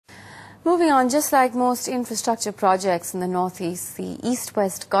Moving on, just like most infrastructure projects in the northeast, the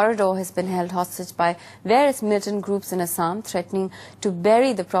east-west corridor has been held hostage by various militant groups in Assam, threatening to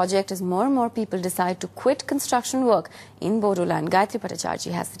bury the project as more and more people decide to quit construction work in Bodoland. Gayatri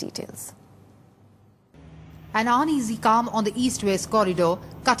Bhattacharjee has the details. An uneasy calm on the east-west corridor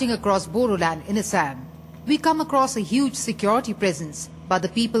cutting across Bodoland in Assam. We come across a huge security presence, but the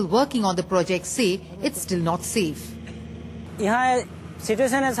people working on the project say it's still not safe.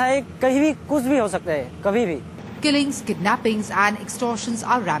 Situation ऐसा है कहीं भी कुछ भी हो सकता है कभी भी. Killings, kidnappings and extortions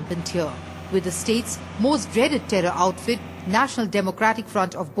are rampant here, with the state's most dreaded terror outfit, National Democratic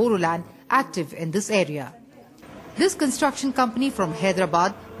Front of Bodoland, active in this area. This construction company from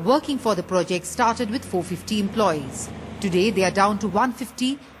Hyderabad, working for the project, started with 450 employees. Today they are down to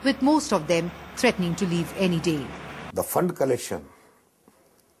 150, with most of them threatening to leave any day. The fund collection,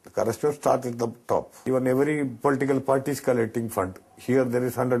 the corruption starts at the top. Even every political party is collecting fund. Here there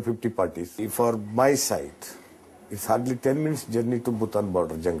is 150 parties. For my site, it's hardly 10 minutes journey to Bhutan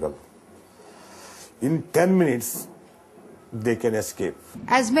border jungle. In 10 minutes, they can escape.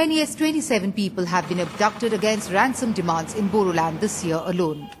 As many as 27 people have been abducted against ransom demands in Bodoland this year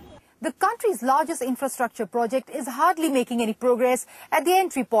alone. The country's largest infrastructure project is hardly making any progress at the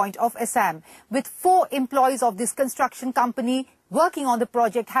entry point of Assam, with 4 employees of this construction company working on the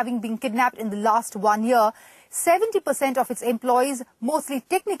project having been kidnapped in the last 1 year. 70% of its employees, mostly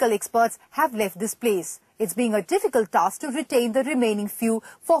technical experts, have left this place. It's being a difficult task to retain the remaining few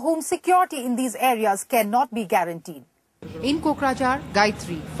for whom security in these areas cannot be guaranteed. In Kokrajhar,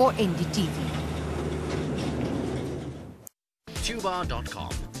 Gayatri for NDTV.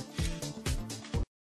 Tuba.com